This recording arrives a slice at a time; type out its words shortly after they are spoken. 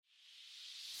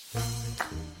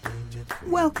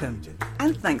Welcome,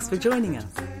 and thanks for joining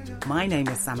us. My name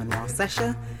is Samanwal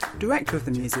Sesha, Director of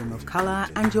the Museum of Colour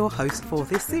and your host for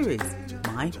this series,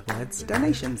 My Words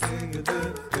Donations.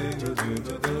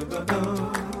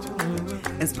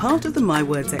 As part of the My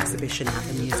Words exhibition at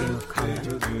the Museum of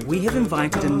Colour, we have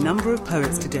invited a number of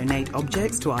poets to donate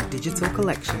objects to our digital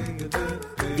collection.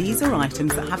 These are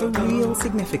items that have a real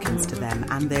significance to them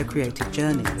and their creative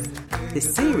journeys.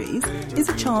 This series is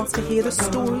a chance to hear the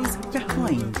stories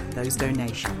behind those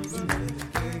donations.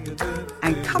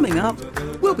 And coming up,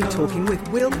 we'll be talking with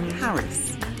Will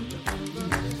Harris.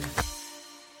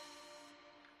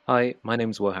 Hi, my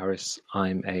name's Will Harris.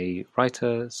 I'm a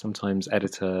writer, sometimes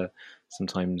editor,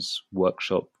 sometimes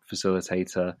workshop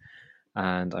facilitator,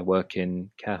 and I work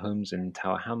in care homes in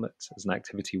Tower Hamlets as an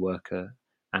activity worker,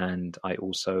 and I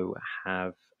also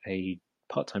have a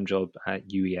part-time job at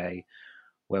UEA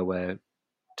where we're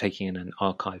taking in an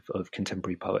archive of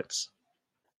contemporary poets.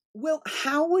 Will,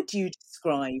 how would you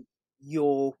describe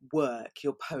your work,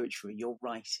 your poetry, your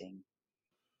writing?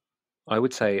 I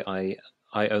would say I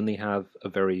only have a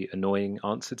very annoying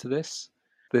answer to this.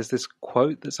 There's this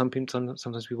quote that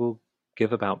sometimes people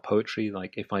give about poetry,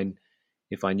 like if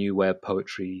I knew where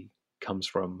poetry comes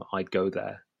from, I'd go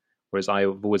there. Whereas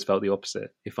I've always felt the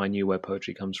opposite. If I knew where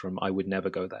poetry comes from, I would never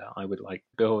go there. I would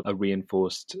build a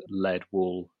reinforced lead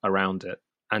wall around it.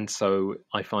 And so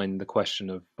I find the question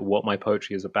of what my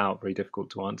poetry is about very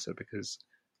difficult to answer because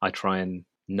I try and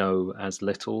know as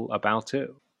little about it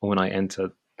when I enter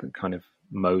the kind of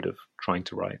mode of trying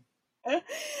to write.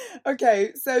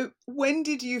 Okay, so when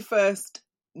did you first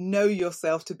know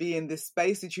yourself to be in this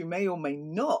space that you may or may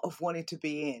not have wanted to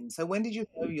be in? So when did you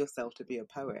know yourself to be a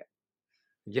poet?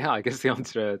 Yeah, I guess the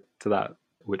answer to that,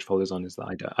 which follows on, is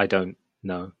that I don't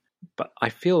know. But I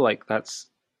feel like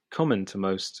that's common to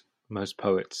most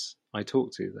poets I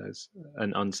talk to. There's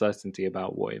an uncertainty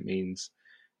about what it means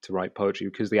to write poetry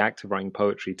because the act of writing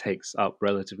poetry takes up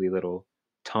relatively little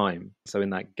time. So in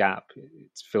that gap,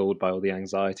 it's filled by all the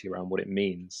anxiety around what it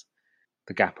means,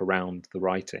 the gap around the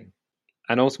writing.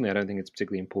 And ultimately, I don't think it's a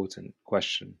particularly important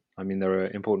question. I mean, there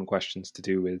are important questions to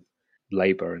do with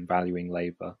labor and valuing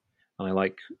labor. And I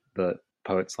like that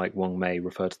poets like Wang Mei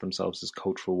refer to themselves as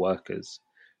cultural workers,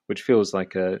 which feels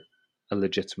like a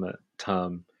legitimate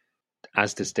term,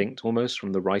 as distinct almost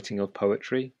from the writing of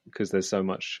poetry, because there's so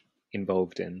much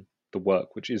involved in the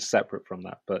work, which is separate from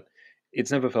that. But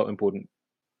it's never felt important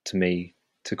to me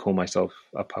to call myself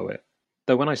a poet.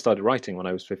 Though when I started writing when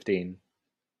I was 15,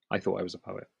 I thought I was a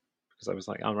poet because I was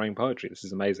like, I'm writing poetry. This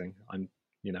is amazing.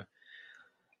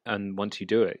 And once you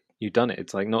do it, you've done it.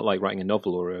 It's like not like writing a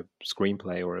novel or a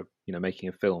screenplay or making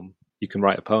a film. You can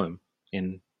write a poem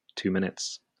in 2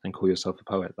 minutes and call yourself a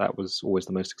poet. That was always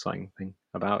the most exciting thing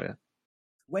about it.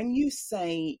 When you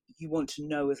say you want to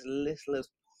know as little as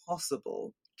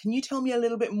possible, can you tell me a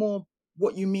little bit more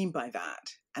what you mean by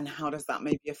that and how does that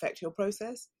maybe affect your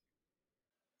process?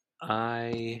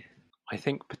 I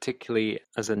think particularly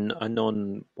as a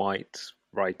non-white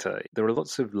writer, there are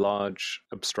lots of large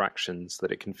abstractions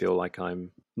that it can feel like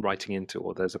I'm writing into,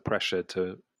 or there's a pressure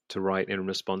to write in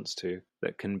response to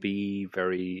that can be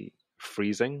very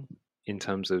freezing in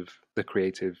terms of the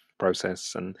creative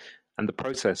process. And the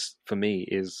process for me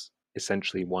is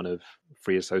essentially one of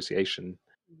free association.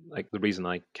 Like the reason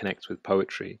I connect with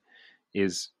poetry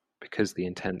is because the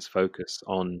intense focus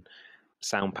on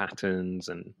sound patterns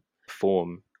and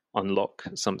form unlock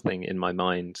something in my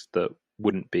mind that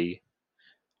wouldn't be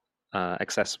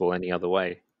accessible any other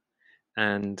way.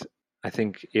 And I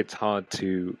think it's hard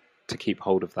to keep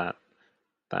hold of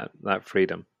that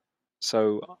freedom.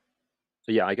 So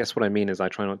yeah, I guess what I mean is I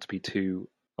try not to be too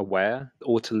aware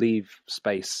or to leave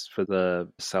space for the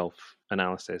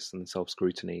self-analysis and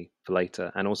self-scrutiny for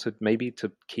later, and also maybe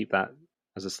to keep that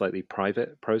as a slightly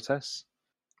private process,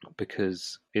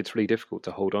 because it's really difficult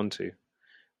to hold on to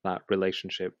that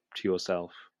relationship to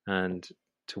yourself and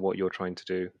to what you're trying to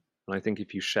do. And I think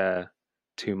if you share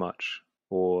too much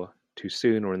or too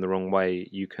soon or in the wrong way,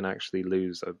 you can actually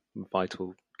lose a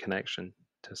vital connection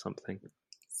to something.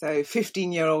 So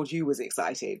 15-year-old you was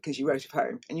excited because you wrote a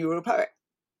poem and you were a poet.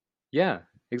 Yeah,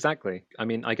 exactly. I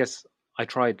mean, I guess I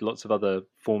tried lots of other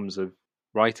forms of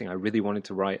writing. I really wanted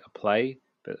to write a play,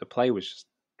 but a play was just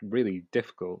really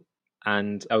difficult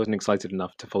and I wasn't excited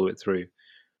enough to follow it through.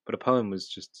 But a poem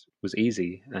was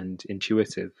easy and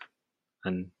intuitive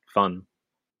and fun.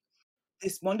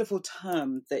 This wonderful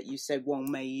term that you said Wang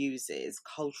Mei uses,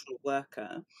 cultural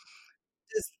worker,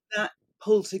 does that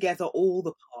pull together all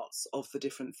the parts of the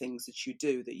different things that you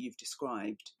do that you've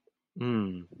described?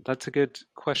 That's a good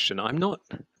question. I'm not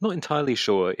entirely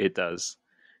sure it does.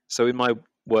 So in my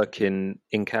work in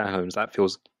care homes, that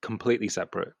feels completely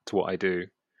separate to what I do.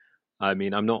 I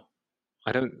mean,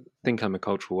 I don't think I'm a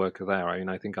cultural worker there. I mean,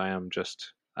 I think I am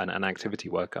just an activity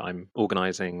worker. I'm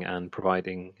organizing and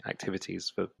providing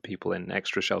activities for people in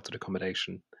extra sheltered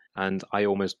accommodation. And I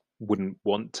almost wouldn't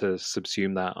want to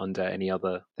subsume that under any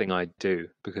other thing I do,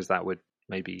 because that would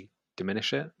maybe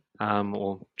diminish it,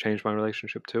 or change my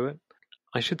relationship to it.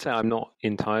 I should say I'm not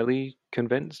entirely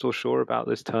convinced or sure about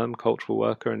this term cultural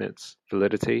worker and its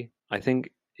validity. I think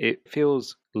it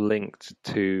feels linked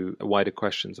to wider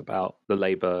questions about the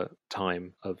labor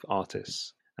time of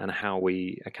artists and how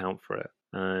we account for it.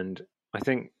 And I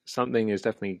think something is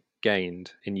definitely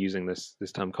gained in using this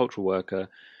term cultural worker,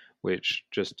 which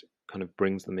just kind of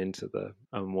brings them into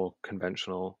a more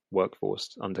conventional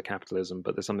workforce under capitalism.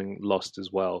 But there's something lost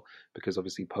as well, because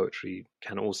obviously poetry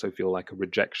can also feel like a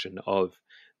rejection of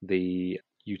the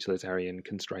utilitarian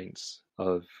constraints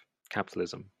of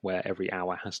capitalism, where every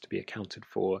hour has to be accounted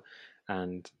for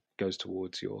and goes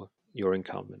towards your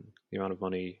income and the amount of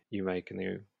money you make and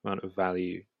the amount of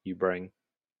value you bring.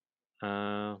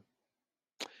 And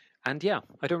yeah,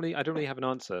 I don't really have an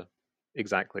answer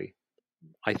exactly.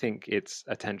 I think it's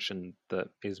a tension that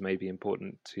is maybe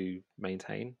important to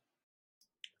maintain.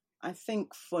 I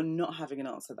think for not having an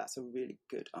answer, that's a really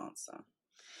good answer.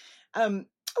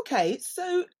 Okay,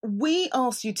 so we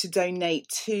asked you to donate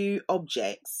 2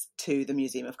 objects to the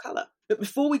Museum of Colour. But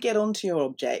before we get on to your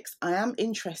objects, I am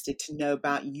interested to know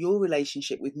about your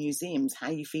relationship with museums, how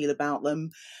you feel about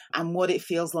them, and what it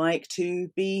feels like to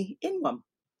be in one.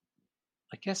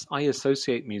 I guess I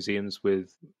associate museums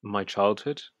with my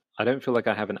childhood. I don't feel like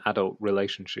I have an adult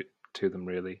relationship to them,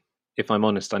 really. If I'm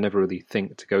honest, I never really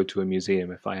think to go to a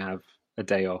museum if I have a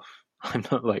day off. I'm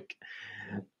not like,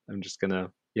 I'm just going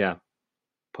to,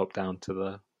 pop down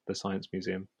to the Science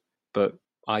Museum. But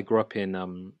I grew up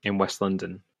in West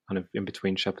London, kind of in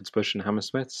between Shepherd's Bush and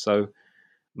Hammersmith. So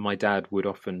my dad would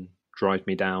often drive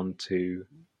me down to,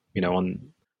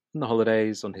 on the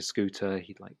holidays on his scooter.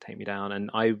 He'd like take me down,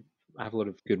 and I have a lot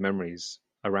of good memories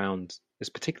around this.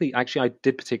 Particularly, actually, I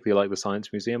did particularly like the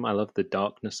Science Museum. I love the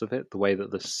darkness of it, the way that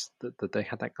that they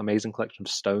had that amazing collection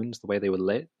of stones, the way they were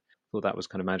lit. I thought that was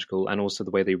kind of magical, and also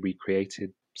the way they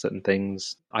recreated certain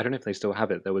things. I don't know if they still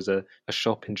have it. There was a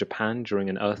shop in Japan during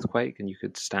an earthquake, and you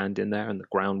could stand in there and the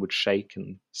ground would shake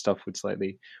and stuff would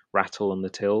slightly rattle on the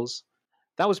tills.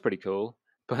 That was pretty cool.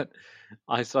 But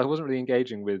I wasn't really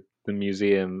engaging with the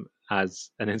museum as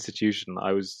an institution.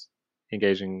 I was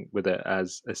engaging with it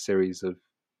as a series of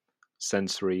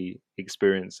sensory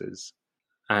experiences.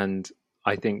 And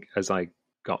I think as I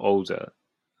got older,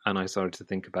 and I started to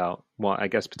think about, well, I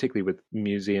guess particularly with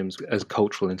museums as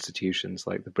cultural institutions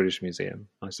like the British Museum,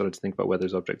 I started to think about where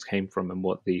those objects came from and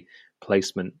what the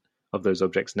placement of those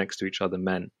objects next to each other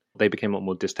meant. They became a lot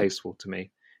more distasteful to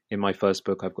me. In my first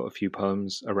book, I've got a few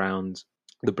poems around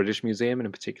the British Museum, and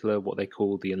in particular what they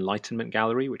call the Enlightenment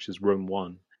Gallery, which is room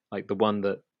 1, like the one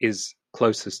that is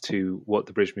closest to what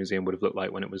the British Museum would have looked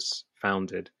like when it was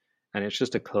founded. And it's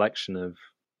just a collection of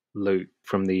loot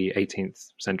from the 18th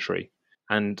century.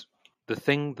 And the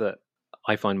thing that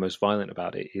I find most violent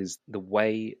about it is the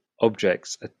way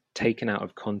objects are taken out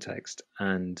of context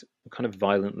and kind of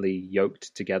violently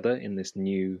yoked together in this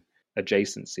new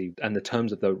adjacency. And the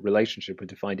terms of the relationship are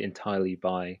defined entirely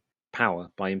by power,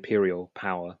 by imperial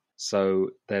power.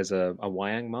 So there's a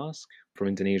wayang mask from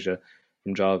Indonesia,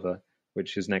 from Java,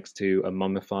 which is next to a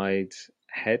mummified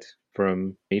head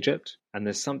from Egypt. And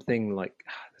there's something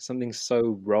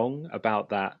so wrong about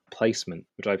that placement,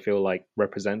 which I feel like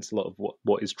represents a lot of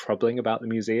what is troubling about the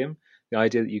museum. The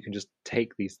idea that you can just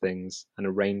take these things and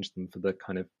arrange them for the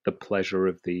kind of the pleasure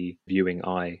of the viewing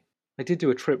eye. I did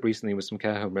do a trip recently with some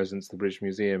care home residents to the British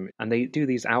Museum, and they do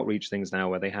these outreach things now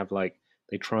where they have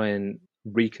they try and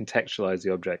recontextualize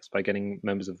the objects by getting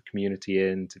members of the community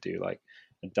in to do like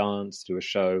a dance, do a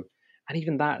show. And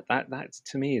even that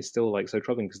to me is still like so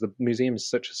troubling, because the museum is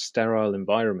such a sterile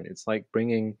environment. It's like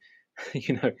bringing,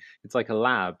 it's like a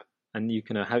lab, and you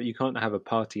can't have a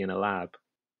party in a lab.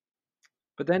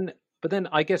 But then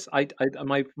I guess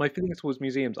my feelings towards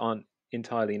museums aren't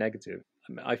entirely negative.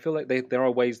 I feel like there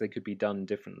are ways they could be done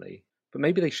differently. But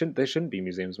maybe there shouldn't be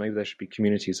museums. Maybe there should be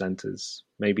community centers.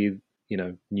 Maybe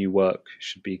new work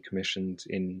should be commissioned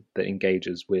that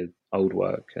engages with old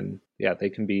work, and they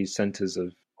can be centers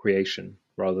of creation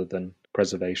rather than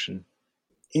preservation.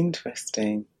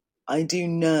 Interesting. I do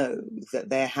know that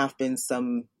there have been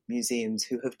some museums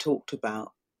who have talked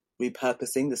about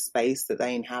repurposing the space that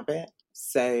they inhabit.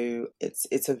 So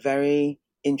it's a very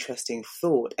interesting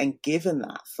thought. And given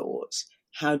that thought,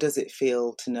 How does it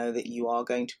feel to know that you are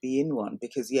going to be in one?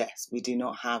 Because yes, we do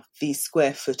not have the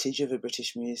square footage of a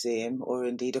British museum or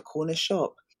indeed a corner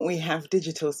shop. We have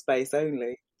digital space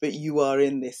only, but you are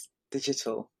in this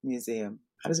digital museum.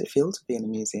 How does it feel to be in a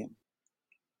museum?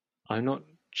 I'm not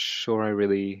sure I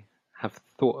really have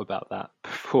thought about that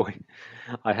before.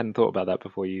 I hadn't thought about that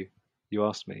before you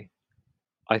asked me.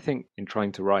 I think in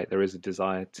trying to write, there is a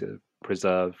desire to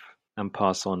preserve and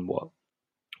pass on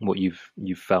what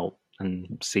you've felt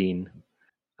and seen.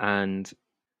 And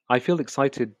I feel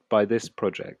excited by this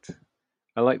project.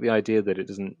 I like the idea that it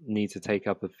doesn't need to take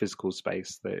up a physical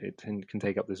space, that it can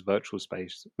take up this virtual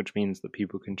space, which means that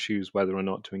people can choose whether or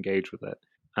not to engage with it.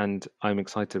 And I'm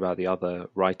excited about the other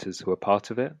writers who are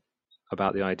part of it,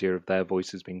 about the idea of their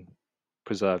voices being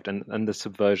preserved and the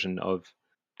subversion of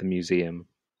the museum,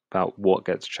 about what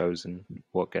gets chosen,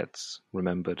 what gets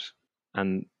remembered,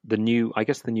 and the new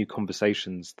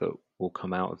conversations that will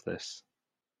come out of this.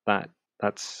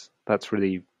 That's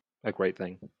really a great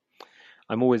thing.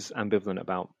 I'm always ambivalent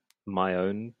about my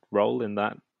own role in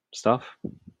that stuff,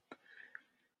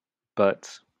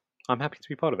 but I'm happy to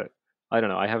be part of it. I don't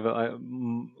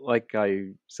know. Like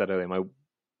I said earlier,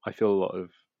 I feel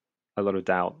a lot of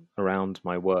doubt around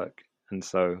my work, and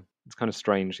so it's kind of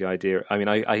strange, the idea. I mean,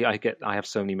 I have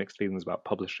so many mixed feelings about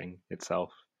publishing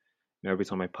itself. You know, every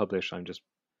time I publish, I'm just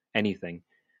anything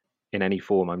in any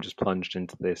form. I'm just plunged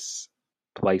into this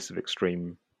place of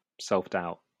extreme self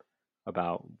doubt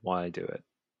about why I do it.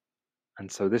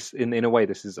 And so this, in a way,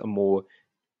 this is a more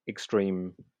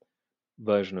extreme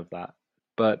version of that.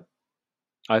 But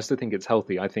I also think it's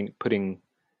healthy. I think putting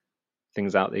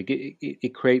things out there,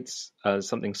 it creates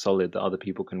something solid that other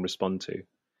people can respond to.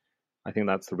 I think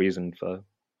that's the reason for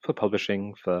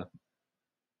publishing, for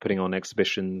putting on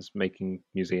exhibitions, making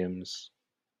museums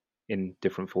in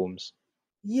different forms.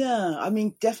 Yeah, I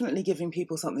mean, definitely giving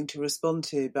people something to respond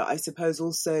to, but I suppose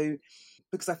also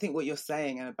because I think what you're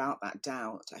saying and about that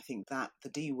doubt, I think that the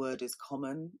D word is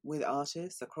common with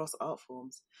artists across art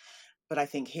forms. But I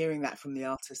think hearing that from the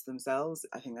artists themselves,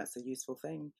 I think that's a useful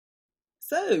thing.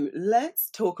 So let's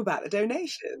talk about the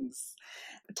donations.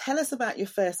 Tell us about your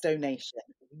first donation.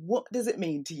 What does it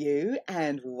mean to you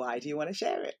and why do you want to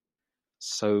share it?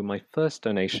 So my first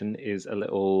donation is a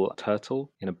little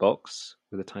turtle in a box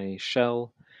with a tiny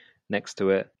shell next to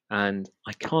it. And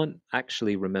I can't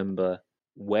actually remember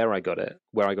where I got it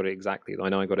exactly. I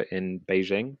know I got it in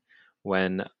Beijing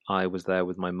when I was there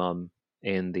with my mum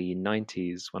in the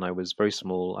 90s when I was very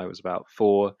small. I was about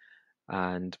 4,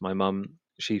 and my mum,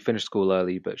 she finished school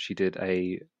early, but she did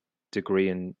a degree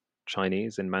in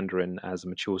Chinese in Mandarin as a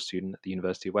mature student at the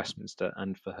University of Westminster.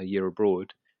 And for her year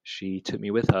abroad, she took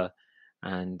me with her,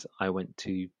 and I went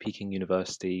to Peking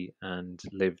University and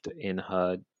lived in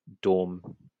her dorm.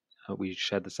 We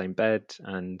shared the same bed,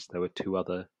 and there were 2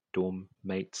 other dorm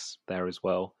mates there as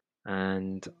well.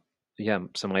 And yeah,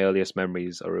 so my earliest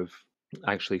memories are of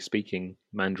actually speaking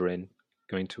Mandarin,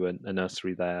 going to a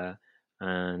nursery there,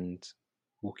 and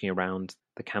walking around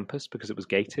the campus because it was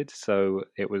gated, so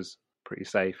it was pretty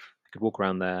safe. I could walk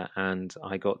around there, and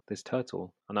I got this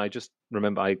turtle. And I just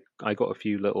remember I got a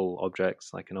few little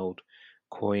objects, like an old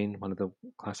coin, one of the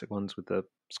classic ones with the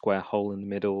square hole in the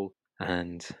middle,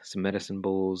 and some medicine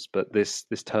balls. But this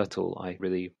turtle I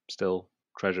really still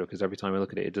treasure, because every time I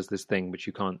look at it, it does this thing which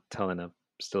you can't tell in a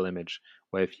still image,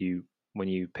 where when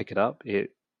you pick it up,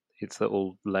 its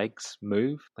little legs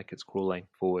move like it's crawling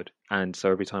forward. And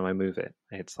so every time I move it,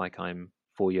 it's like I'm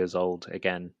 4 years old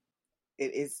again.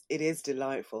 It is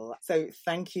delightful. So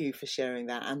thank you for sharing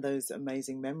that and those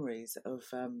amazing memories of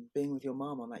being with your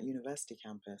mom on that university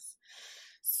campus.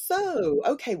 So,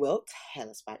 okay, well, tell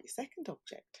us about your second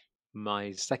object.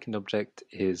 My second object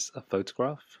is a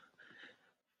photograph.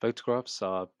 Photographs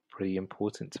are pretty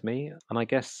important to me, and I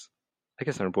guess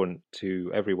they're important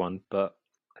to everyone, but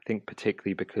I think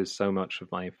particularly because so much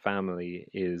of my family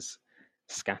is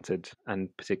scattered,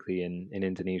 and particularly in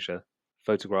Indonesia.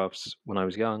 Photographs when I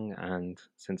was young, and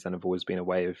since then have always been a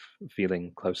way of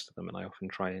feeling close to them, and I often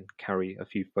try and carry a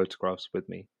few photographs with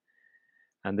me.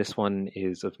 And this one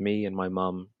is of me and my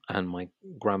mum and my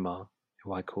grandma,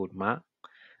 who I called Mat.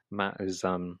 Mat is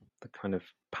the kind of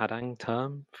Padang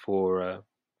term for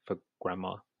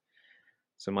grandma.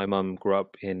 So my mum grew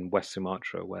up in West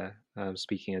Sumatra, where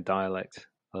speaking a dialect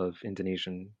of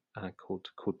Indonesian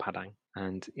called Padang.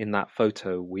 And in that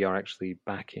photo, we are actually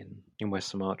back in West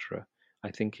Sumatra. I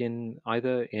think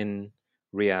either in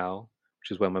Riau,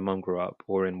 which is where my mum grew up,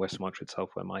 or in West Sumatra itself,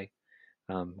 where my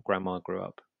grandma grew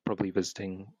up. Probably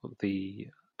visiting the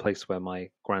place where my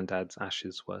granddad's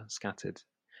ashes were scattered.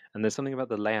 And there's something about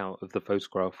the layout of the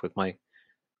photograph with my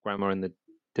grandma in the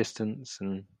distance,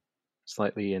 and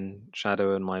slightly in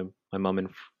shadow and my mum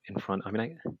in front. I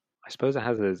mean, I suppose it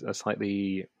has a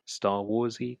slightly Star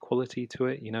Wars-y quality to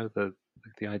it. You know,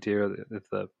 the idea of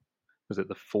the was it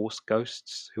the Force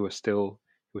ghosts who are still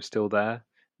there.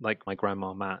 Like my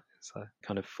grandma Matt is a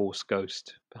kind of Force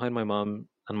ghost behind my mum,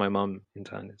 and my mum in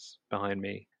turn is behind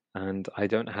me. And I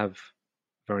don't have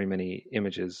very many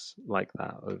images like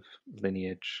that of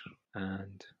lineage,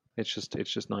 and it's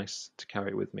just nice to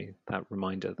carry with me, that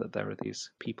reminder that there are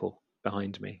these people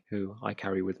behind me who I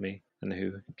carry with me and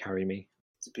who carry me.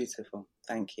 It's beautiful.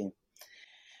 Thank you.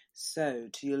 So,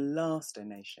 to your last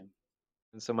donation.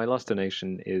 And so my last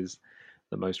donation is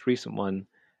the most recent one,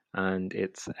 and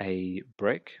it's a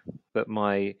brick that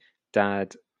my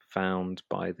dad found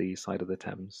by the side of the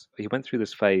Thames. He went through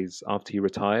this phase after he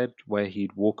retired where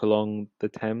he'd walk along the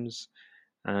Thames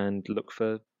and look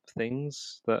for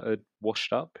things that had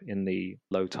washed up in the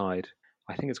low tide.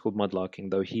 I think it's called mudlarking,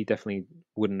 though he definitely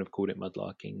wouldn't have called it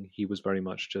mudlarking. He was very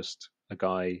much just a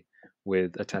guy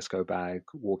with a Tesco bag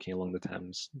walking along the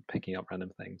Thames, picking up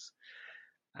random things.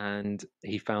 And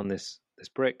he found this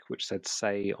brick which said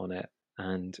 "say" on it,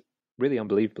 and really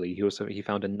unbelievably, he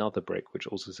found another brick which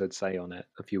also said "say" on it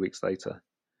a few weeks later,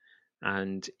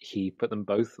 and he put them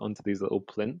both onto these little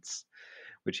plinths,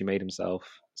 which he made himself.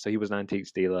 So he was an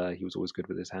antiques dealer. He was always good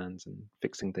with his hands and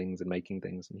fixing things and making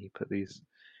things, and he put these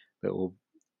little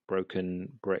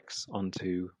broken bricks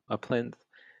onto a plinth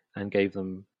and gave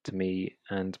them to me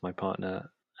and my partner.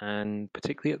 And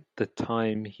particularly at the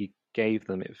time he gave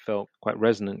them, it felt quite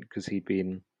resonant because he'd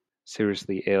been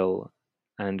seriously ill,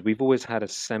 and we've always had a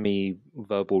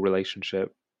semi-verbal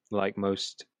relationship. Like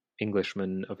most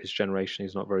Englishmen of his generation,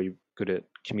 he's not very good at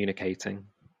communicating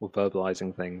or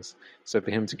verbalizing things. So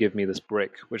for him to give me this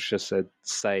brick which just said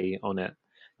 "say" on it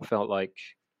felt like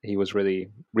he was really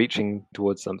reaching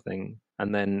towards something.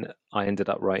 And then I ended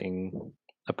up writing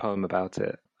a poem about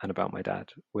it and about my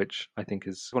dad, which I think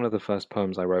is one of the first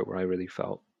poems I wrote where I really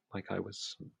felt like I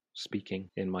was speaking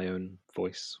in my own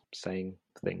voice, saying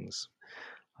things,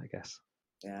 I guess.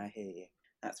 Yeah, I hear you.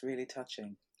 That's really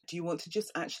touching. Do you want to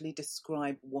just actually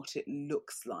describe what it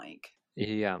looks like?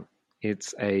 Yeah,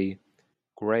 it's a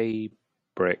grey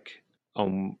brick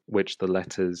on which the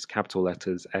letters, capital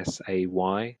letters SAY,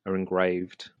 are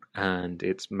engraved, and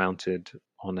it's mounted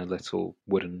on a little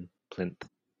wooden plinth.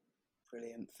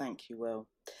 Brilliant. Thank you, Will.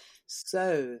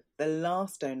 So, the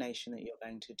last donation that you're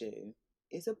going to do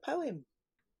is a poem.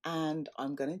 And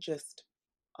I'm going to just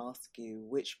ask you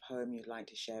which poem you'd like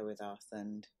to share with us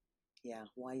and,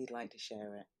 why you'd like to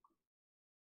share it.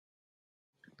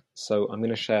 So I'm going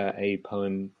to share a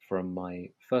poem from my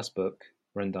first book,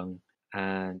 Rendang,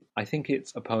 and I think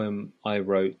it's a poem I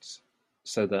wrote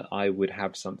so that I would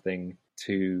have something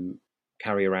to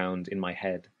carry around in my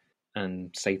head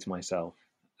and say to myself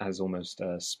as almost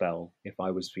a spell if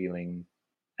I was feeling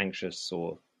anxious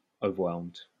or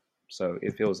overwhelmed. So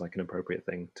it feels like an appropriate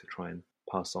thing to try and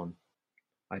pass on.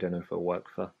 I don't know if it'll work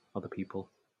for other people.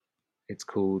 It's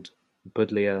called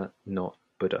Budliya Not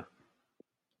Buddha.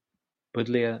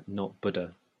 Budliya Not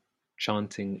Buddha,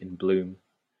 chanting in bloom,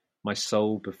 my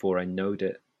soul before I knowed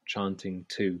it, chanting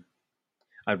too.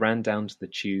 I ran down to the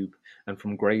tube, and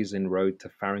from Gray's Inn Road to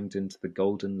Farringdon to the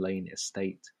Golden Lane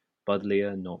Estate,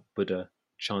 Budliya Not Buddha,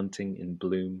 chanting in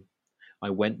bloom. I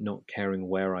went not caring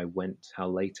where I went, how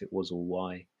late it was or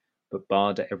why, but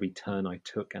barred at every turn I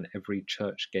took and every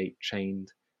church gate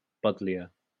chained, Budliya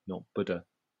Not Buddha,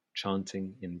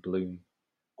 chanting in bloom.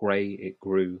 Grey it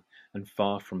grew, and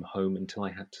far from home until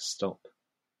I had to stop.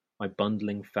 My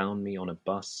bundling found me on a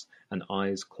bus, and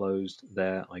eyes closed,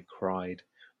 there I cried,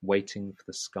 waiting for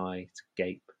the sky to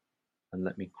gape and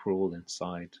let me crawl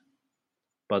inside.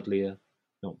 Budliya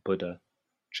Not Buddha,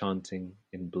 chanting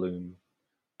in bloom.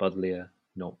 Budliya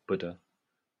Not Buddha,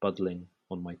 buddling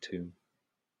on my tomb.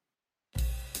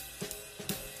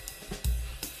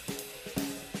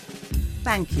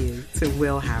 Thank you to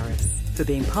Will Harris for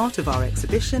being part of our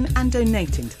exhibition and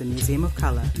donating to the Museum of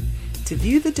Colour. To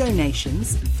view the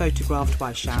donations, photographed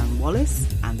by Sharon Wallace,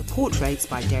 and the portraits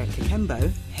by Derek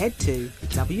Akembo, head to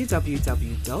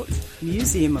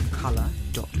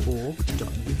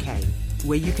www.museumofcolour.org.uk,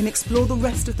 where you can explore the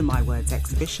rest of the My Words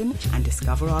exhibition and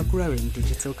discover our growing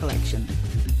digital collection.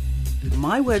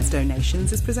 My Words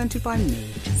Donations is presented by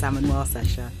me, Samanwar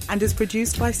Sesha, and is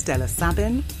produced by Stella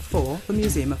Sabin for the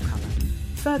Museum of Colour.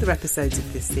 Further episodes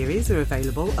of this series are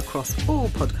available across all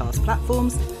podcast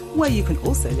platforms, where you can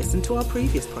also listen to our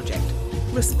previous project,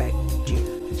 Respect Due.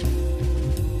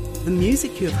 The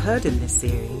music you have heard in this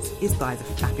series is by the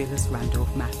fabulous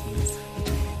Randolph Matthews.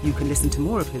 You can listen to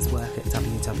more of his work at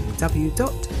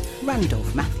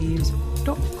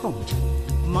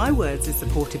www.randolphmatthews.com. My Words is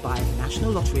supported by the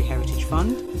National Lottery Heritage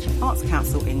Fund, Arts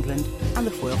Council England and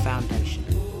the Foyle Foundation.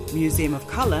 Museum of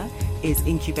Colour is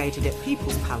incubated at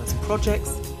People's Palace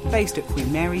Projects, based at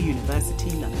Queen Mary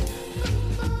University, London.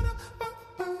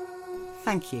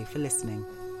 Thank you for listening.